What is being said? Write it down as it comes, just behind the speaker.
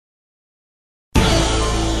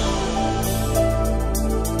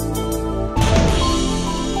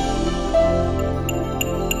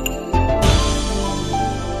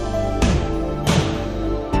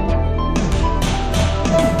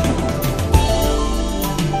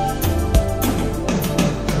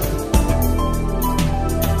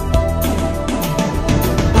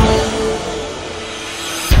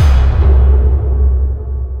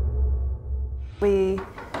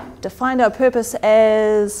defined our purpose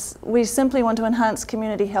as we simply want to enhance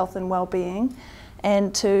community health and well-being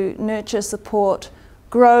and to nurture, support,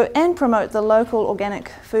 grow and promote the local organic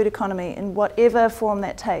food economy in whatever form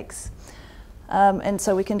that takes. And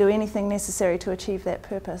so we can do anything necessary to achieve that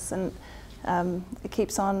purpose, and it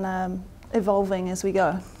keeps on evolving as we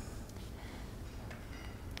go.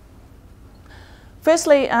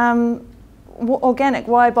 Firstly, organic,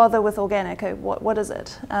 why bother with organic? What is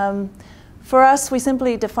it? For us, we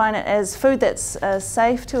simply define it as food that's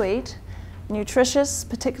safe to eat, nutritious,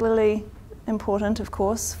 particularly important, of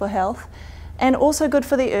course, for health, and also good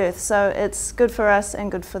for the earth. So it's good for us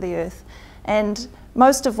and good for the earth. And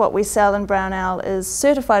most of what we sell in Brown Owl is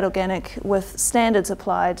certified organic with standards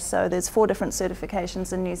applied. So there's 4 different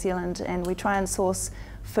certifications in New Zealand, and we try and source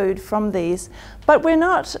food from these. But we're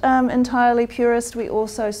not entirely purist. We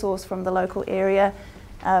also source from the local area.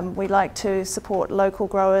 We like to support local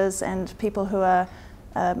growers and people who are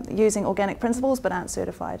using organic principles but aren't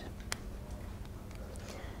certified.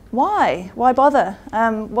 Why? Why bother?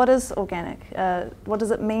 What is organic? What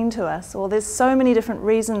does it mean to us? Well, there's so many different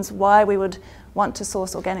reasons why we would want to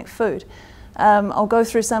source organic food. I'll go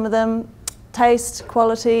through some of them. Taste,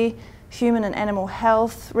 quality, human and animal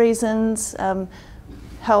health reasons,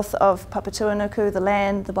 health of Papatūānuku, the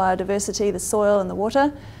land, the biodiversity, the soil and the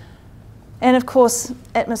water, and of course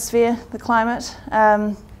atmosphere, the climate.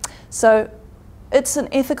 So it's an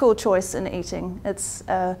ethical choice in eating. It's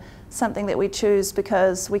something that we choose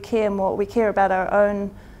because we care about our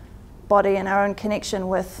own body and our own connection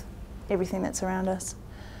with everything that's around us.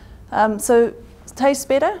 So tastes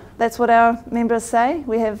better, that's what our members say.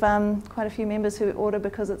 We have quite a few members who order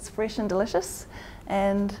because it's fresh and delicious,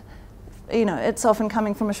 and you know, it's often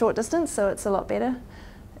coming from a short distance, so it's a lot better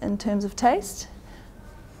in terms of taste.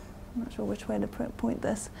 I'm not sure which way to point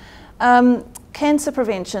this. Cancer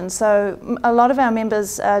prevention. So a lot of our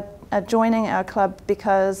members are joining our club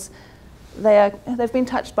because they've been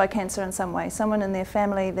touched by cancer in some way. Someone in their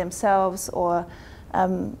family, themselves, or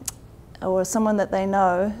someone that they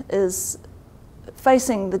know is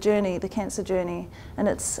facing the journey, the cancer journey, and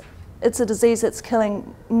it's a disease that's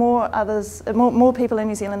killing more people in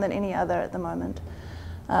New Zealand than any other at the moment.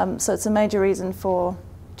 So it's a major reason for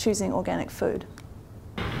choosing organic food.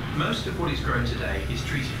 Most of what is grown today is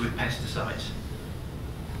treated with pesticides.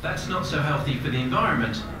 That's not so healthy for the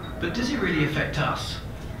environment, but does it really affect us?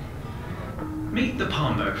 Meet the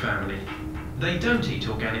Palmberg family. They don't eat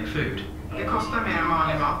organic food. Det kostar mer än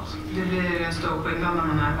vanlig mat. Det blir en stor skillnad när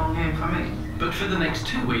man är många i en familj. But for the next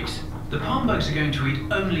 2 weeks, the Palmbergs are going to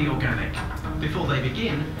eat only organic. Before they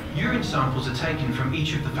begin, urine samples are taken from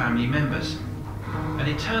each of the family members. And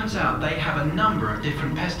it turns out they have a number of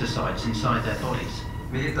different pesticides inside their bodies.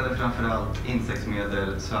 Vi hittade framförallt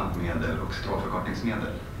insektsmedel, svampmedel och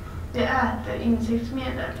stråförkortningsmedel. Det äter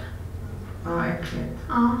insektsmedel. Ja, äckligt.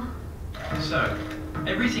 Ja. So,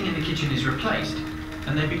 everything in the kitchen is replaced,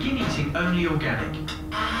 and they begin eating only organic.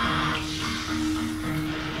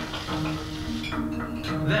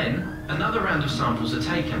 Then, another round of samples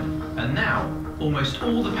are taken, and now, almost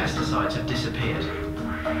all the pesticides have disappeared.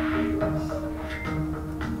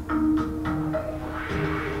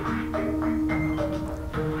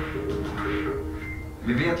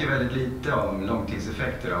 Vi vet ju väldigt lite om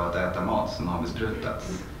långtidseffekter av att äta mat som har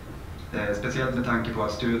besprutats. Speciellt med tanke på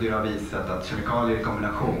att studier har visat att kemikalier i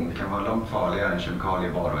kombination kan vara långt farligare än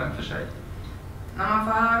kemikalier var och en för sig. När man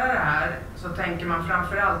får höra det här så tänker man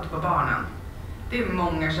framförallt på barnen. Det är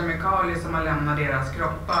många kemikalier som har lämnat deras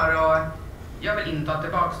kroppar och jag vill inte ha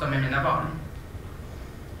tillbaka dem i mina barn.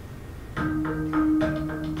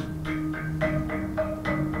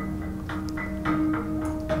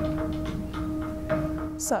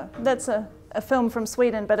 So that's a film from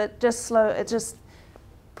Sweden, but it just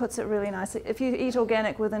puts it really nicely. If you eat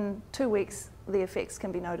organic within 2 weeks, the effects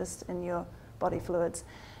can be noticed in your body fluids.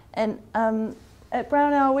 And at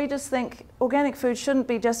Brown Owl, we just think organic food shouldn't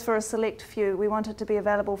be just for a select few. We want it to be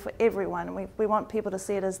available for everyone. We want people to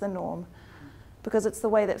see it as the norm, because it's the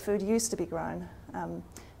way that food used to be grown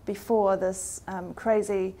before this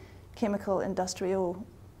crazy chemical, industrial,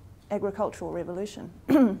 agricultural revolution.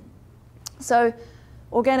 So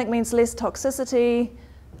organic means less toxicity.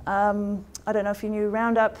 I don't know if you knew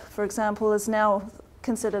Roundup, for example, is now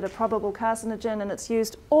considered a probable carcinogen, and it's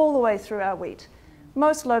used all the way through our wheat.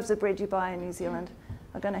 Most loaves of bread you buy in New Zealand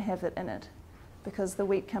are going to have it in it because the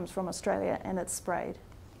wheat comes from Australia and it's sprayed.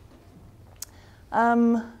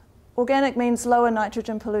 Organic means lower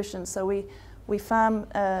nitrogen pollution, so we farm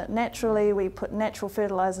naturally, we put natural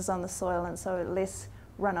fertilizers on the soil, and so less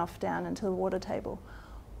runoff down into the water table.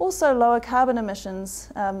 Also lower carbon emissions.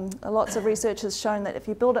 Lots of research has shown that if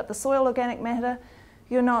you build up the soil organic matter,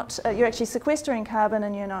 you're actually sequestering carbon,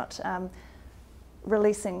 and you're not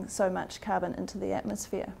releasing so much carbon into the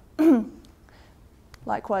atmosphere.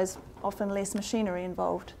 Likewise, often less machinery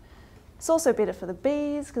involved. It's also better for the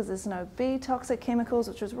bees because there's no bee toxic chemicals,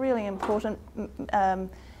 which is a really important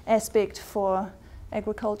aspect for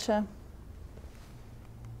agriculture.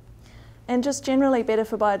 And just generally better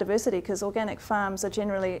for biodiversity because organic farms are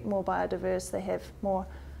generally more biodiverse, they have more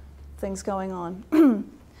things going on.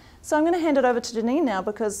 So I'm going to hand it over to Janine now,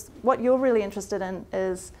 because what you're really interested in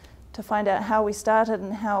is to find out how we started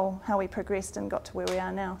and how we progressed and got to where we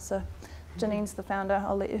are now. So Janine's the founder.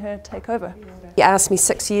 I'll let her take over. You asked me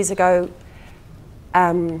 6 years ago,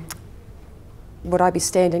 would I be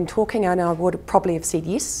standing talking, and I would probably have said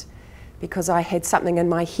yes, because I had something in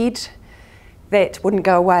my head that wouldn't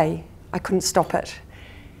go away. I couldn't stop it.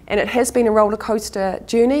 And it has been a roller coaster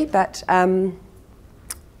journey, but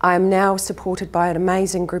I am now supported by an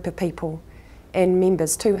amazing group of people and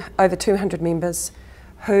members, over 200 members,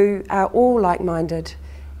 who are all like-minded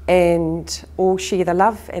and all share the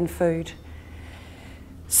love and food.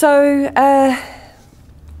 So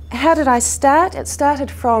how did I start? It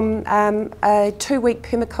started from a 2-week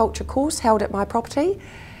permaculture course held at my property.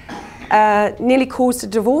 Nearly caused a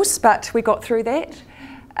divorce, but we got through that.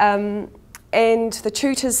 And the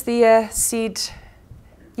tutors there said,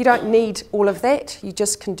 you don't need all of that, you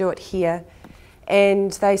just can do it here.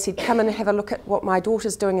 And they said, come and have a look at what my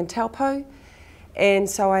daughter's doing in Taupo. And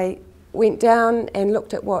so I went down and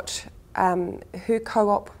looked at what her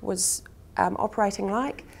co-op was operating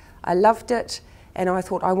like. I loved it, and I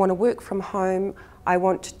thought, I want to work from home. I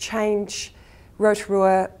want to change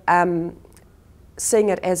Rotorua, seeing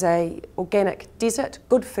it as a organic desert,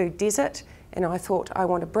 good food desert, and I thought I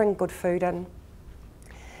want to bring good food in.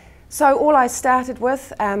 So all I started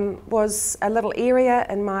with was a little area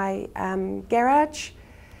in my garage,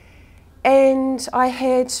 and I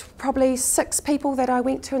had probably 6 people that I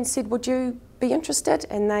went to and said, would you be interested?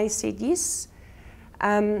 And they said yes.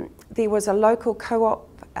 There was a local co-op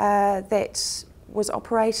that was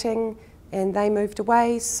operating, and they moved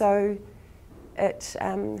away, so it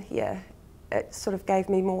sort of gave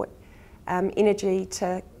me more energy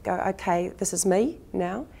to go, okay, this is me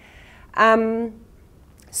now.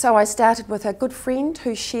 So I started with a good friend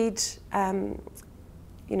who shared,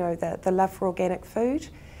 you know, the love for organic food,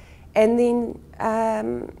 and then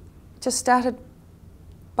just started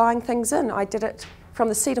buying things in. I did it from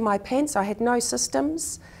the seat of my pants. I had no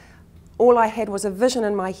systems. All I had was a vision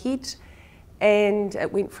in my head, and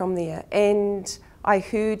it went from there. And I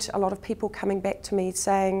heard a lot of people coming back to me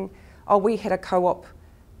saying, oh, we had a co-op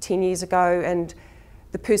 10 years ago, and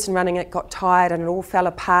the person running it got tired and it all fell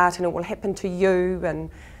apart, and it will happen to you, and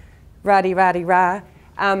rah-de-rah-de-rah.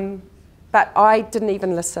 But I didn't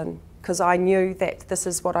even listen, because I knew that this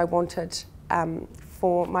is what I wanted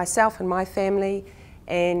for myself and my family,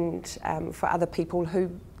 and for other people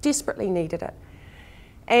who desperately needed it.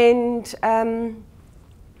 And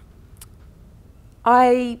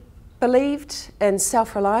I believed in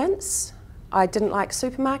self-reliance. I didn't like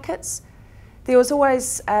supermarkets. There was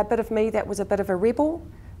always a bit of me that was a bit of a rebel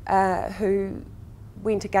who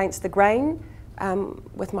went against the grain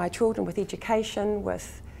with my children, with education,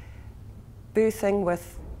 with birthing,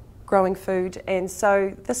 with growing food. And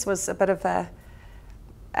so this was a bit of a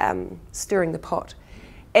stirring the pot.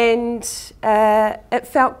 And it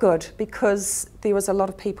felt good because there was a lot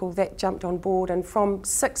of people that jumped on board, and from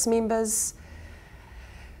 6 members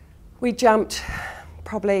we jumped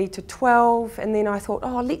probably to 12, and then I thought,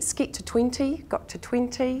 oh, let's get to 20, got to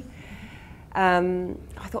 20. I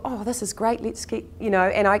thought, oh, this is great, let's get, you know,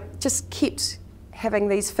 and I just kept having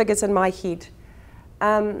these figures in my head.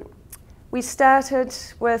 We started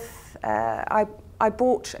with, I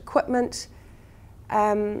bought equipment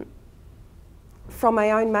from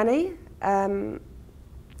my own money,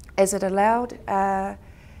 as it allowed,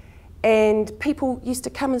 and people used to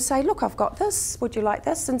come and say, look, I've got this, would you like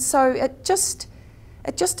this? And so it just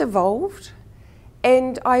evolved,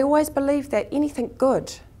 and I always believed that anything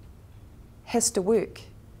good has to work.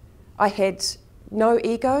 I had no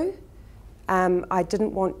ego. I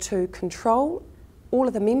didn't want to control all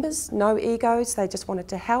of the members, no egos, they just wanted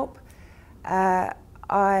to help. I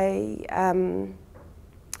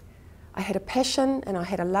had a passion and I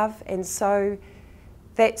had a love, and so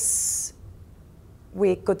that's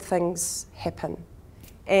where good things happen.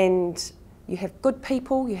 And you have good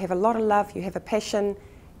people, you have a lot of love, you have a passion,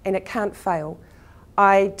 and it can't fail.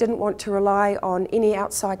 I didn't want to rely on any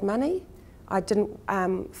outside money. I didn't,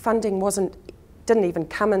 funding didn't even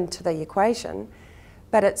come into the equation,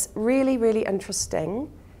 but it's really, really interesting.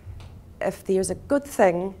 If there's a good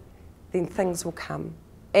thing, then things will come.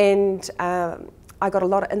 And I got a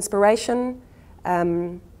lot of inspiration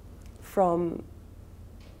from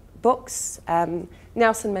books.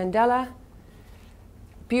 Nelson Mandela,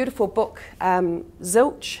 beautiful book,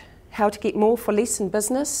 Zilch, How to Get More for Less in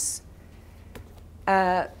Business,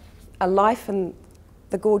 A Life in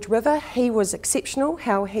the Gorge River. He was exceptional,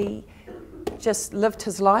 how he just lived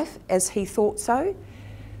his life as he thought so.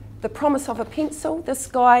 The Promise of a Pencil, this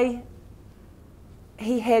guy,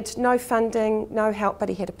 he had no funding, no help, but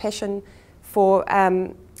he had a passion for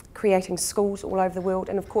creating schools all over the world,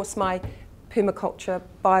 and of course my permaculture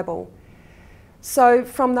Bible. So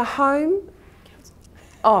from the home,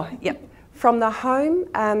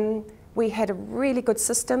 we had a really good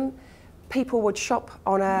system. People would shop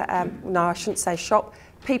on a, no, I shouldn't say shop,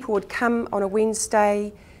 people would come on a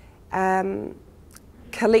Wednesday,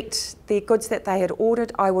 collect their goods that they had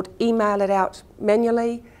ordered. I would email it out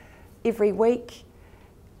manually every week,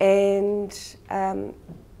 and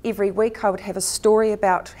every week I would have a story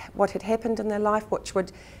about what had happened in their life, which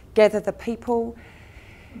would gather the people.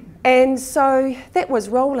 And so that was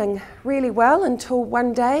rolling really well until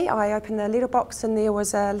one day I opened the letterbox and there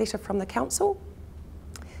was a letter from the council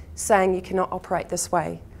saying you cannot operate this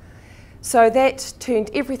way. So that turned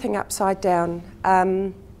everything upside down.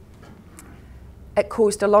 It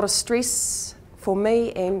caused a lot of stress for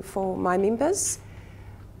me and for my members,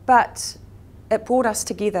 but it brought us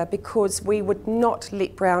together because we would not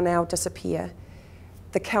let brown ale disappear.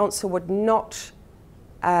 The council would not,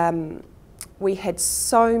 we had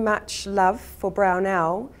so much love for brown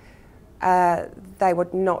ale, they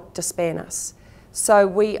would not disband us. So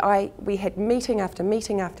we had meeting after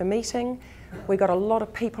meeting after meeting. We got a lot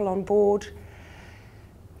of people on board,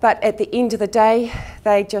 but at the end of the day,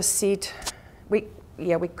 they just said,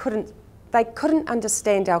 they couldn't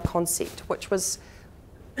understand our concept, which was,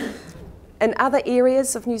 in other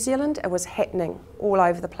areas of New Zealand, it was happening all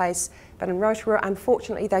over the place. But in Rotorua,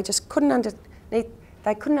 unfortunately, they just couldn't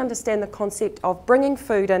understand the concept of bringing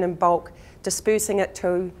food in bulk, dispersing it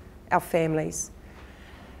to our families.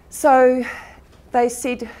 So they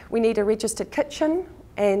said, we need a registered kitchen,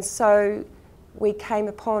 and so we came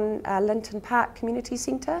upon Linton Park Community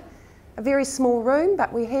Centre, a very small room,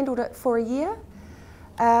 but we handled it for a year.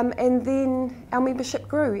 And then our membership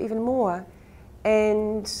grew even more.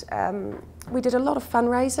 And we did a lot of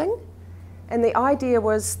fundraising. And the idea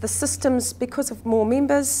was the systems, because of more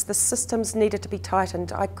members, the systems needed to be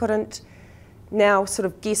tightened. I couldn't now sort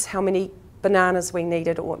of guess how many bananas we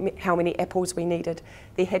needed or how many apples we needed.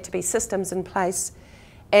 There had to be systems in place.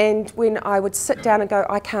 And when I would sit down and go,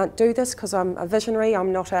 I can't do this because I'm a visionary,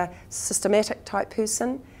 I'm not a systematic type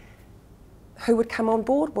person, who would come on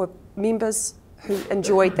board were members who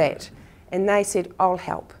enjoyed that. And they said, I'll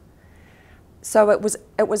help. So it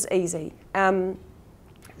was easy.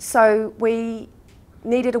 So we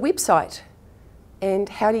needed a website. And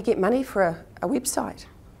how do you get money for a website?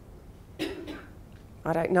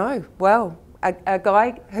 I don't know. Well, a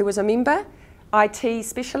guy who was a member, IT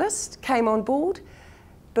specialist, came on board,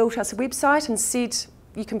 built us a website and said,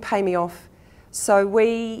 you can pay me off. So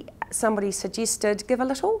somebody suggested, give a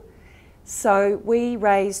little. So we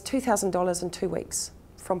raised $2,000 in 2 weeks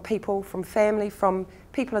from people, from family, from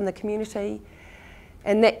people in the community.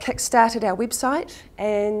 And that kick-started our website,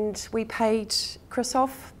 and we paid Chris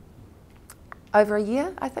off over a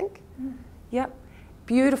year, I think. Yep.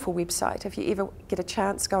 Beautiful website. If you ever get a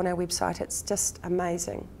chance, go on our website. It's just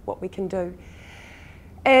amazing what we can do.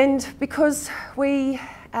 And because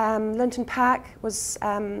Linton Park was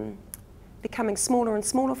becoming smaller and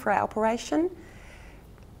smaller for our operation,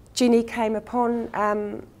 Jenny came upon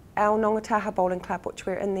our Nongataha Bowling Club, which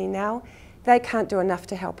we're in there now. They can't do enough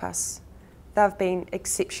to help us. They've been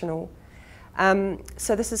exceptional.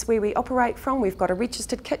 So this is where we operate from. We've got a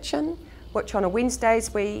registered kitchen, which on a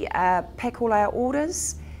Wednesdays we pack all our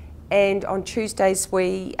orders, and on Tuesdays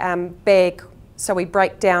we bag, so we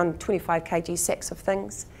break down 25 kg sacks of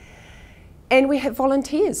things. And we have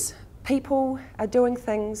volunteers. People are doing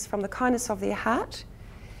things from the kindness of their heart.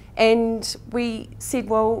 And we said,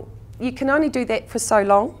 well, you can only do that for so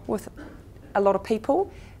long with a lot of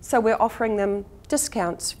people, so we're offering them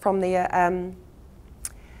discounts from their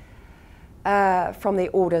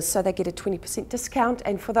orders, so they get a 20% discount,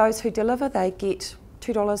 and for those who deliver, they get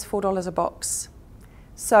 $2, $4 a box.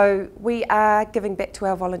 So we are giving back to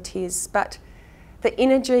our volunteers, but the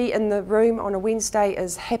energy in the room on a Wednesday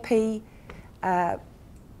is happy.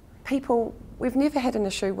 People, we've never had an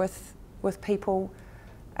issue with people,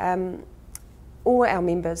 or our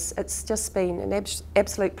members. It's just been an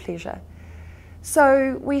absolute pleasure.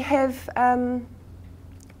 So we have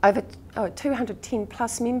over 210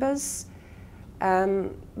 plus members,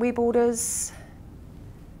 web orders,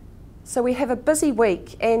 So we have a busy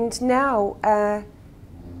week, and now,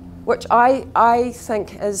 which I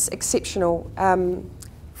think is exceptional,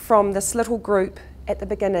 from this little group at the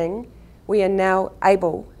beginning, we are now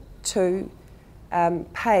able to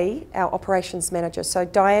pay our operations manager. So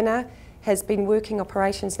Diana has been working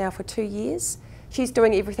operations now for 2 years. She's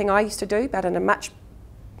doing everything I used to do, but in a much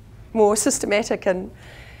more systematic and,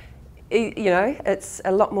 you know, it's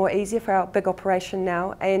a lot more easier for our big operation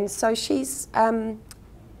now. And so she's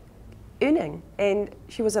earning, and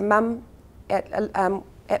she was a mum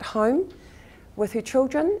at home with her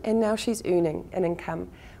children, and now she's earning an income.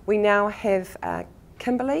 We now have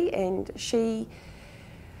Kimberly, and she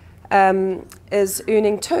is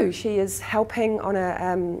earning too. She is helping on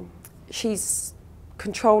a, she's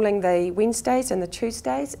controlling the Wednesdays and the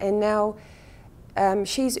Tuesdays, and now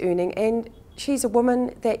she's earning, and she's a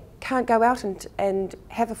woman that can't go out and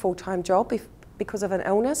have a full-time job because of an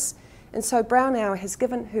illness. And so Brown Hour has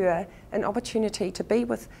given her an opportunity to be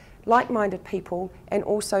with like-minded people and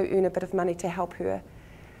also earn a bit of money to help her.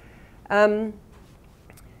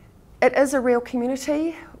 It is a real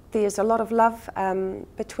community. There's a lot of love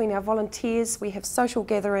between our volunteers. We have social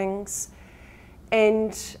gatherings,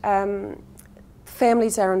 and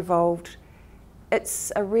families are involved.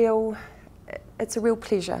 It's a real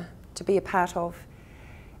pleasure to be a part of.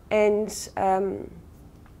 And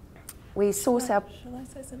we source our... Shall I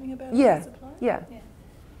say something about the supply? Yeah.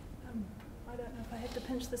 I don't know if I had to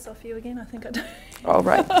pinch this off you again. I think I do. Oh,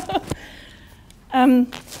 right.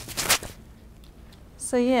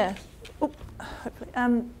 So yeah,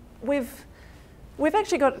 hopefully. We've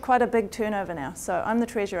actually got quite a big turnover now. So I'm the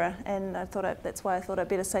treasurer, and that's why I thought I'd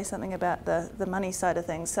better say something about the money side of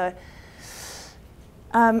things. So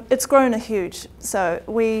it's grown a huge. So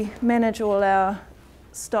we manage all our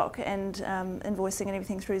stock and invoicing and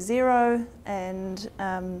everything through Xero, and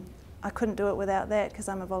I couldn't do it without that because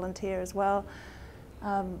I'm a volunteer as well.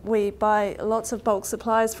 We buy lots of bulk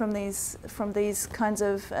supplies from these kinds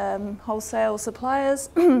of wholesale suppliers,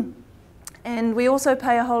 and we also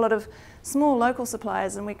pay a whole lot of small local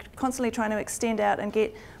suppliers, and we're constantly trying to extend out and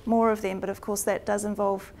get more of them, but of course that does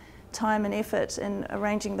involve time and effort in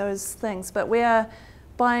arranging those things. But we are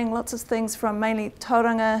buying lots of things from mainly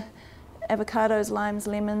tauranga, avocados, limes,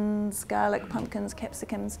 lemons, garlic, pumpkins,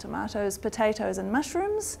 capsicums, tomatoes, potatoes and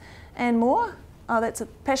mushrooms, and more. Oh, that's a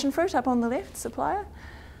passion fruit up on the left, supplier.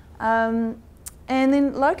 And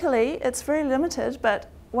then locally, it's very limited, but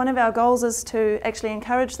one of our goals is to actually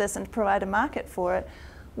encourage this and provide a market for it.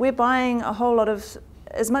 We're buying a whole lot of,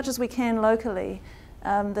 as much as we can locally,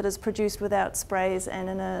 that is produced without sprays and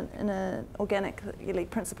in a organically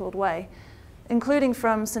principled way, including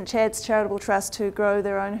from St Chad's Charitable Trust, who grow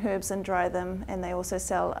their own herbs and dry them, and they also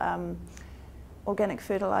sell organic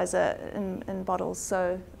fertiliser in bottles,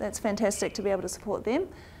 so that's fantastic to be able to support them.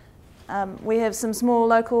 We have some small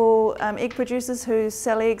local egg producers who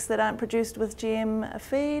sell eggs that aren't produced with GM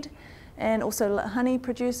feed, and also honey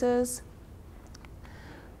producers.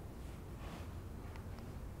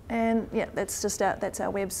 And yeah, that's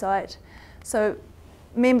our website. So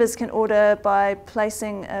members can order by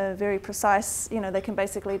placing a very precise, they can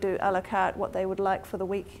basically do a la carte what they would like for the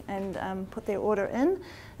week and put their order in,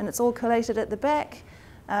 and it's all collated at the back,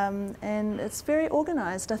 and it's very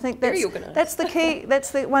organised. I think that's the key.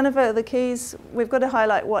 That's one of the keys. We've got to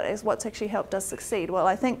highlight what's actually helped us succeed. Well,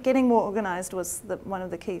 I think getting more organised was one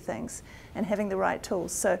of the key things, and having the right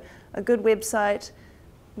tools. So a good website,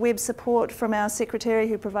 web support from our secretary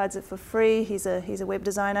who provides it for free. He's a web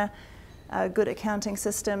designer. Good accounting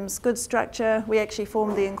systems, good structure. We actually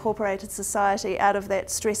formed the Incorporated Society out of that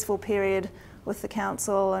stressful period with the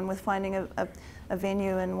council and with finding a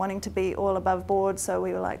venue and wanting to be all above board. So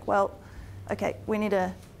we were like, well, okay, we need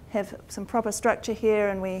to have some proper structure here,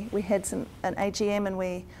 and we had an AGM, and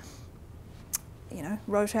we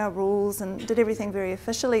wrote our rules and did everything very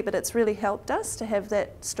officially, but it's really helped us to have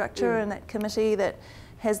that structure and that committee that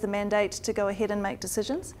has the mandate to go ahead and make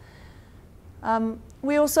decisions.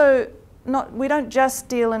 We also we don't just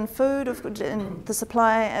deal in food, in the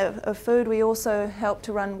supply of food. We also help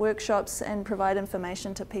to run workshops and provide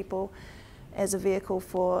information to people as a vehicle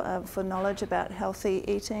for knowledge about healthy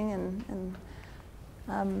eating.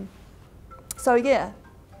 So yeah,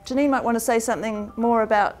 Janine might want to say something more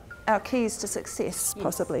about our keys to success,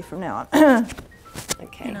 possibly from now on.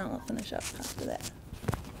 Okay. And I'll finish up after that.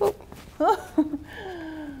 Cool.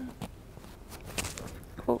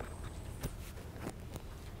 Cool.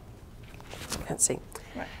 Can't see.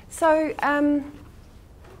 Right. So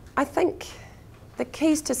I think the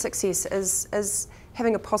keys to success is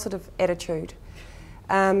having a positive attitude.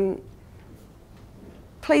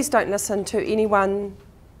 Please don't listen to anyone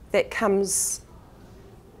that comes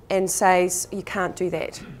and says you can't do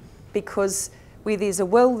that, because where there's a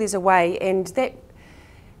will, there's a way, and that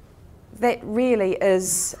really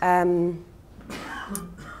is the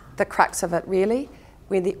crux of it, really.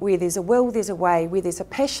 Where there's a will, there's a way. Where there's a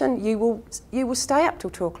passion, you will stay up till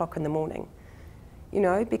 2 o'clock in the morning, you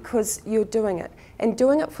know, because you're doing it, and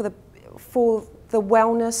doing it for the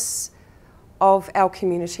wellness of our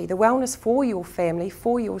community, the wellness for your family,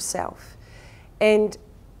 for yourself. And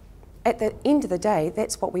at the end of the day,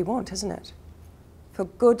 that's what we want, isn't it? For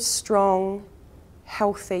good, strong,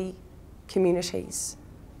 healthy communities.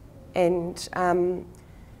 And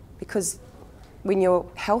because when you're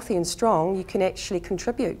healthy and strong, you can actually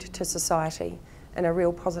contribute to society in a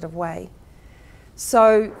real positive way.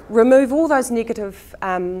 So remove all those negative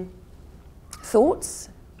thoughts,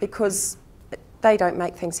 because they don't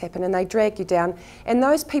make things happen and they drag you down. And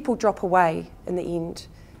those people drop away in the end.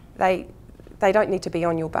 They don't need to be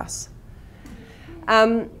on your bus.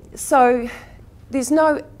 So there's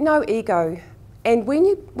no ego. And when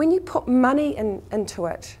you put money into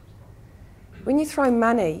it, when you throw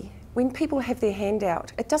money, when people have their hand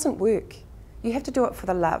out, it doesn't work. You have to do it for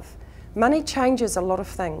the love. Money changes a lot of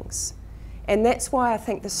things. And that's why I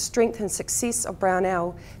think the strength and success of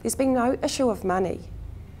Brownell, there's been no issue of money.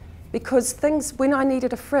 Because things, when I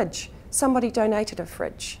needed a fridge, somebody donated a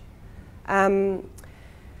fridge. When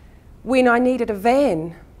I needed a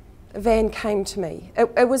van came to me.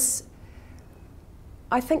 It was,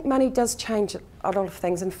 I think money does change a lot of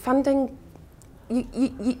things, and funding,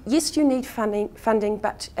 yes, you need funding,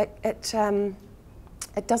 but it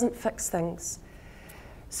doesn't fix things.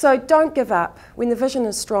 So don't give up. When the vision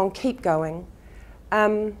is strong, keep going.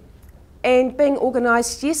 And being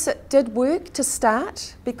organised, yes, it did work to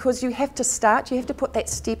start, because you have to start, you have to put that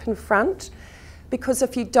step in front, because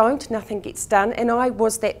if you don't, nothing gets done. And I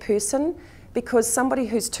was that person, because somebody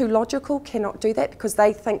who's too logical cannot do that, because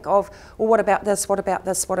they think of, well, what about this, what about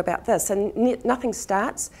this, what about this, and nothing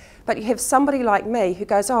starts. But you have somebody like me who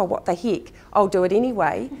goes, oh, what the heck, I'll do it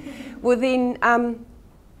anyway. Well then,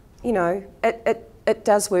 you know, it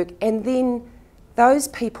does work. And then those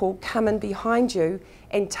people come in behind you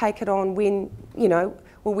and take it on when, you know,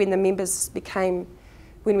 well, when the members became,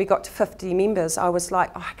 when we got to 50 members, I was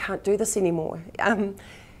like, oh, I can't do this anymore.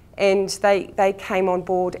 And they came on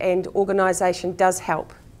board, and organisation does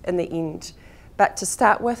help in the end. But to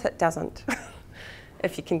start with, it doesn't,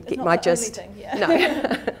 if you can get my gist. Thing, yeah. No.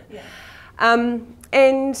 Yeah.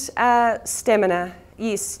 And stamina,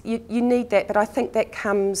 yes, you need that, but I think that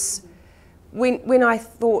comes, when I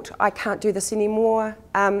thought I can't do this anymore,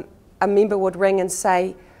 a member would ring and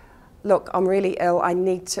say, look, I'm really ill, I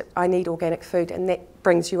need organic food, and that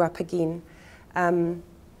brings you up again.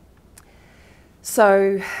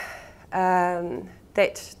 So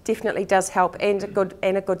that definitely does help, and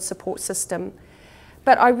a good support system.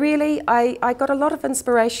 But I got a lot of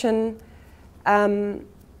inspiration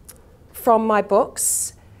from my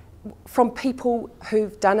books, from people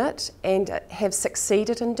who've done it and have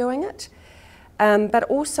succeeded in doing it. But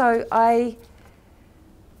also I've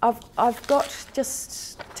got,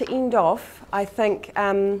 just to end off, I think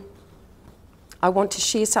I want to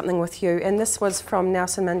share something with you, and this was from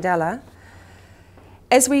Nelson Mandela.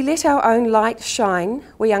 As we let our own light shine,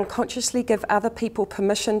 we unconsciously give other people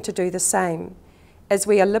permission to do the same. As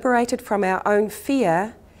we are liberated from our own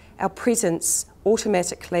fear, our presence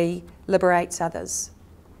automatically liberates others.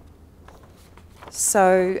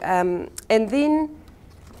 So, and then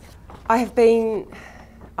I've been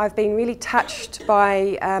really touched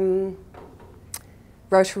by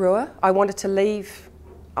Rotorua. I wanted to leave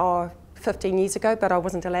 15 years ago, but I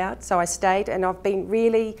wasn't allowed, so I stayed, and I've been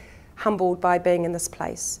really humbled by being in this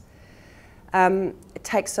place. It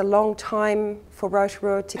takes a long time for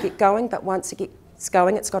Rotorua to get going, but once it gets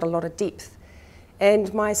going, it's got a lot of depth.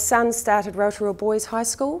 And my son started Rotorua Boys High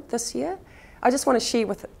School this year. I just want to share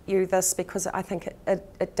with you this because I think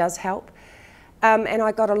it does help. And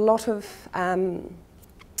I got a lot of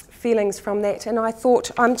feelings from that, and I thought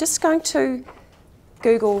I'm just going to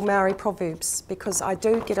Google Maori proverbs, because I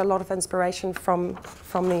do get a lot of inspiration from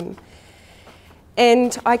them.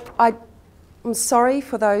 And I'm sorry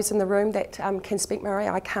for those in the room that can speak Maori.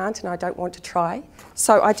 I can't, and I don't want to try.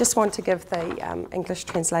 So I just want to give the English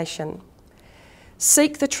translation.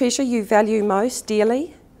 Seek the treasure you value most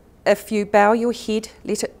dearly. If you bow your head,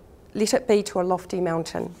 let it be to a lofty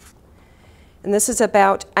mountain. And this is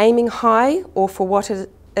about aiming high, or for what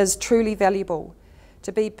is truly valuable.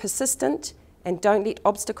 To be persistent, and don't let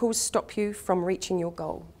obstacles stop you from reaching your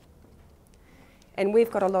goal. And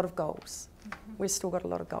we've got a lot of goals. We've still got a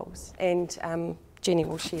lot of goals. And Jenny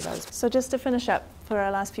will share those. So just to finish up for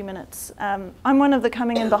our last few minutes, I'm one of the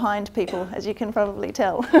coming in behind people, as you can probably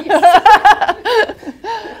tell.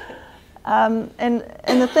 And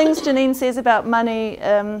the things Janine says about money,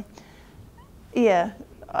 yeah,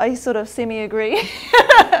 I sort of semi-agree.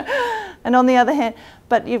 And on the other hand,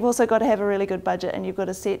 but you've also got to have a really good budget, and you've got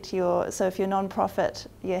to set your, so if you're non-profit,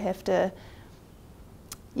 you have to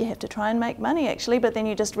try and make money actually, but then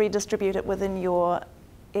you just redistribute it within your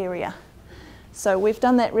area. So we've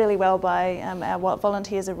done that really well by, our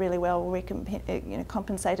volunteers are really well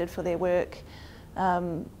compensated for their work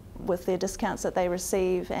with their discounts that they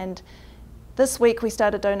receive. And this week we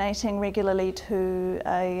started donating regularly to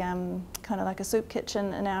a kind of like a soup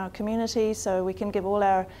kitchen in our community, so we can give all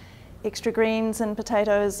our extra greens and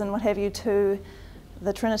potatoes and what have you to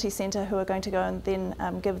the Trinity Centre, who are going to go and then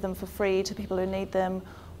give them for free to people who need them,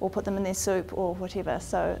 or put them in their soup or whatever.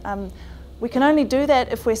 So we can only do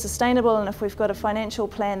that if we're sustainable and if we've got a financial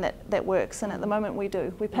plan that works, and at the moment we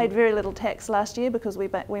do. We paid very little tax last year because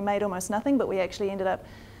we made almost nothing, but we actually ended up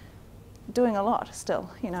doing a lot still.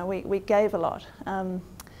 You know, we gave a lot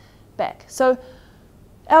back. So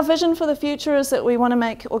our vision for the future is that we want to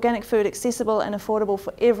make organic food accessible and affordable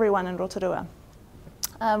for everyone in Rotorua.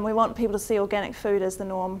 We want people to see organic food as the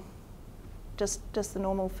norm, just the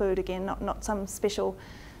normal food again, not some special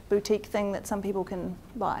boutique thing that some people can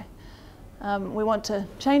buy. We want to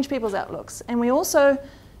change people's outlooks, and we also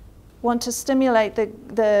want to stimulate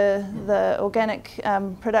the organic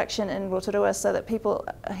production in Rotorua so that people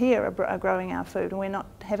here are growing our food, and we're not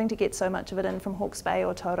having to get so much of it in from Hawke's Bay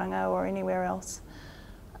or Tauranga or anywhere else.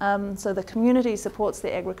 So the community supports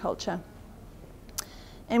the agriculture.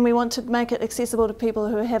 And we want to make it accessible to people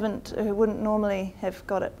who wouldn't normally have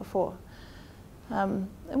got it before. And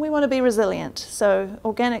we want to be resilient. So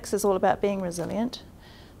organics is all about being resilient.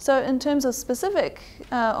 So in terms of specific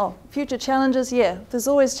future challenges, yeah, there's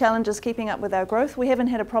always challenges keeping up with our growth. We haven't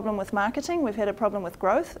had a problem with marketing. We've had a problem with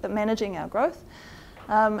growth, managing our growth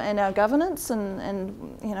and our governance,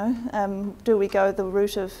 and you know, do we go the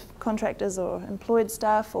route of contractors or employed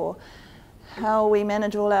staff, or how we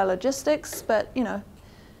manage all our logistics. But you know,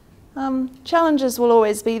 challenges will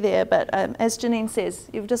always be there, but as Janine says,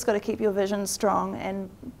 you've just got to keep your vision strong and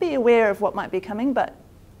be aware of what might be coming, but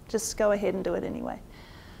just go ahead and do it anyway.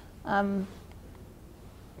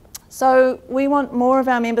 So we want more of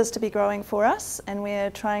our members to be growing for us, and we're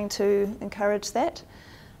trying to encourage that.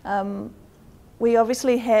 We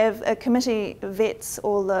obviously have a committee vets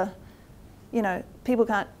all the, you know, people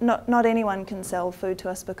can't, not anyone can sell food to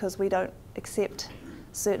us because we don't accept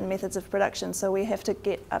certain methods of production, so we have to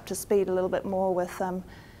get up to speed a little bit more with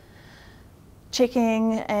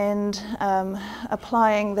checking and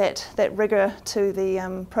applying that rigour to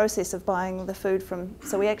the process of buying the food from.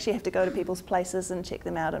 So we actually have to go to people's places and check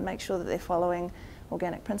them out and make sure that they're following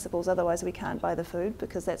organic principles, otherwise we can't buy the food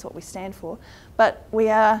because that's what we stand for. But we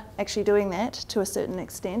are actually doing that to a certain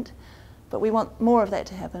extent, but we want more of that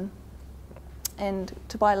to happen and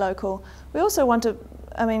to buy local. We also want to,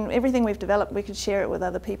 I mean, everything we've developed, we could share it with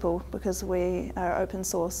other people because we are open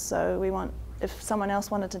source, so we want, if someone else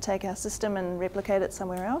wanted to take our system and replicate it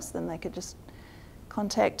somewhere else, then they could just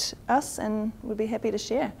contact us and we'd be happy to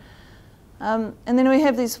share. And then we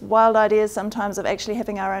have these wild ideas sometimes of actually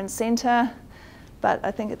having our own centre, but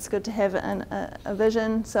I think it's good to have a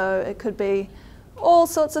vision, so it could be all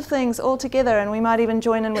sorts of things all together, and we might even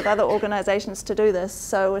join in with other organisations to do this.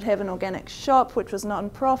 So we'd have an organic shop, which was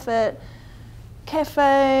non-profit,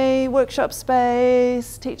 cafe, workshop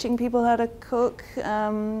space, teaching people how to cook,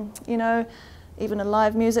 you know, even a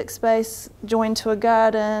live music space, joined to a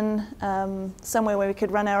garden, somewhere where we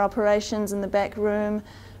could run our operations in the back room,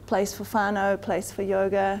 place for whānau, place for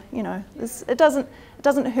yoga. You know, it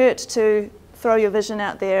doesn't hurt to throw your vision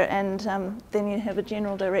out there, and then you have a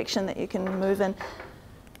general direction that you can move in.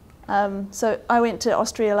 So I went to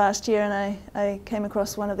Austria last year, and I came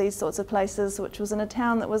across one of these sorts of places, which was in a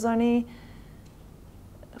town that was only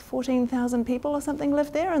 14,000 people or something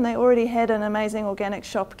lived there, and they already had an amazing organic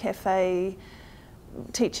shop, cafe,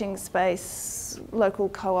 teaching space, local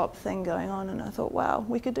co-op thing going on, and I thought, wow,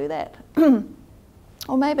 we could do that.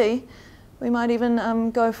 Or maybe we might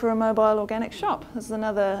even go for a mobile organic shop. This is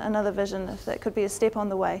another vision, if that could be a step on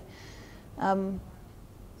the way.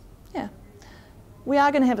 Yeah. We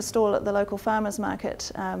are going to have a stall at the local farmers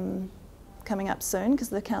market coming up soon, because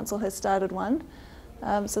the council has started one.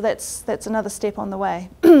 So that's another step on the way.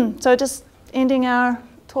 So just ending our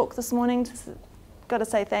talk this morning, got to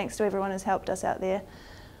say thanks to everyone who's helped us out there.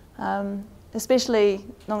 Especially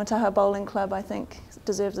Nongataha Bowling Club, I think,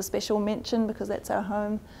 deserves a special mention because that's our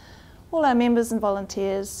home. All our members and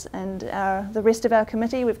volunteers and the rest of our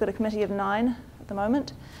committee. We've got a committee of 9 at the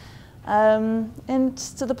moment. And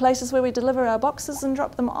to the places where we deliver our boxes and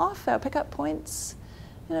drop them off, our pickup points.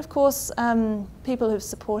 And of course, people who've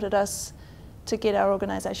supported us to get our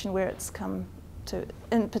organisation where it's come to.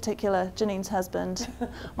 In particular, Janine's husband,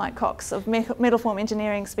 Mike Cox of Metal Form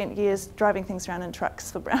Engineering, spent years driving things around in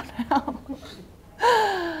trucks for Brownell.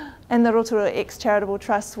 And the Rotorua X Charitable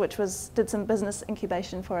Trust, which did some business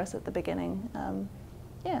incubation for us at the beginning.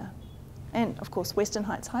 Yeah. And of course Western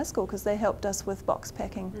Heights High School, because they helped us with box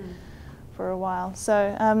packing for a while.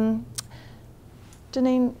 So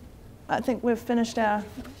Janine, I think we've finished our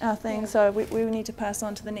thing, so we need to pass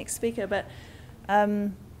on to the next speaker, but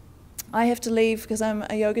I have to leave because I'm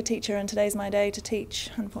a yoga teacher and today's my day to teach,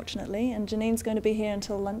 unfortunately, and Janine's going to be here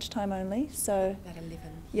until lunchtime only. So At 11.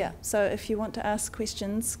 Yeah, so if you want to ask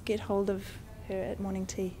questions, get hold of her at morning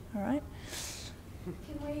tea, all right?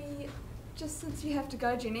 Can we, just since you have to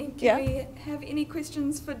go, Jenny, Yeah. can we have any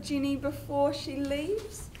questions for Jenny before she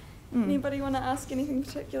leaves? Anybody want to ask anything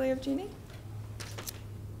particularly of Jenny?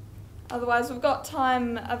 Otherwise, we've got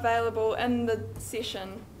time available in the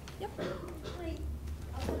session. Yep. Actually,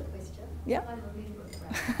 I've got a question. Yeah. I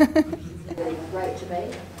remember it's really great to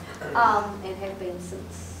me, and have been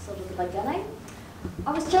since sort of the beginning.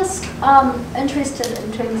 I was just interested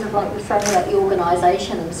in terms of, like we're saying about the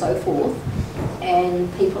organisation and so forth,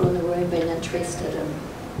 and people in the room being interested in,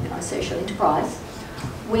 you know, social enterprise,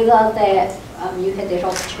 whether that you had that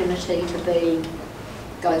opportunity to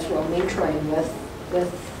go through a mentoring with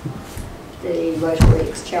the Rotorua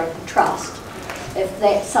Lakes Charitable Trust, if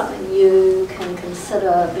that's something you can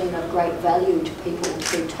consider being of great value to people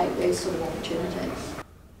to take those sort of opportunities.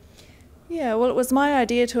 Yeah, well, it was my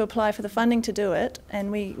idea to apply for the funding to do it,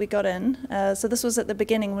 and we got in. So this was at the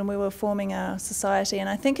beginning when we were forming our society, and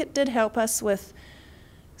I think it did help us with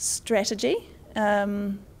strategy,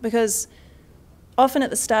 because often at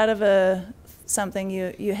the start of something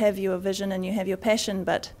you have your vision and you have your passion,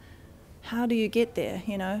 but how do you get there?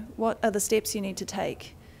 You know, what are the steps you need to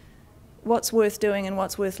take? What's worth doing and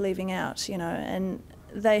what's worth leaving out? You know, and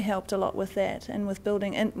they helped a lot with that and with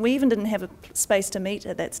building. And we even didn't have a space to meet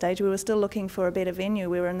at that stage. We were still looking for a better venue.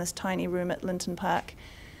 We were in this tiny room at Linton Park,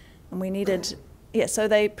 and we needed, so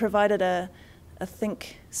they provided a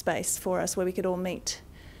think space for us where we could all meet.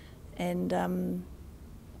 And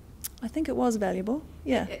I think it was valuable,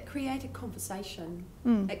 yeah. It created conversation.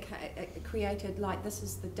 It created, like, this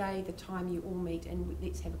is the day, the time you all meet and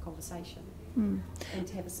let's have a conversation. And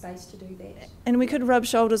to have a space to do that. And we could rub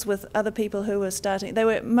shoulders with other people who were starting.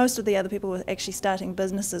 Most of the other people were actually starting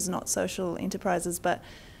businesses, not social enterprises, but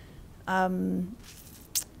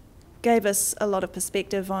gave us a lot of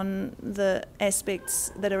perspective on the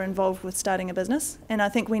aspects that are involved with starting a business. And I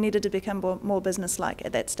think we needed to become more business-like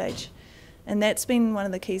at that stage. And that's been one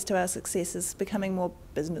of the keys to our success, is becoming more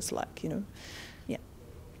business-like, you know. Yeah.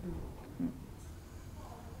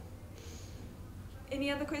 Any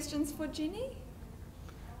other questions for Jenny?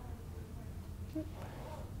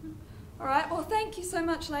 All right, well, thank you so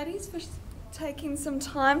much, ladies, for taking some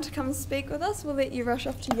time to come and speak with us. We'll let you rush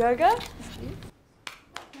off to yoga.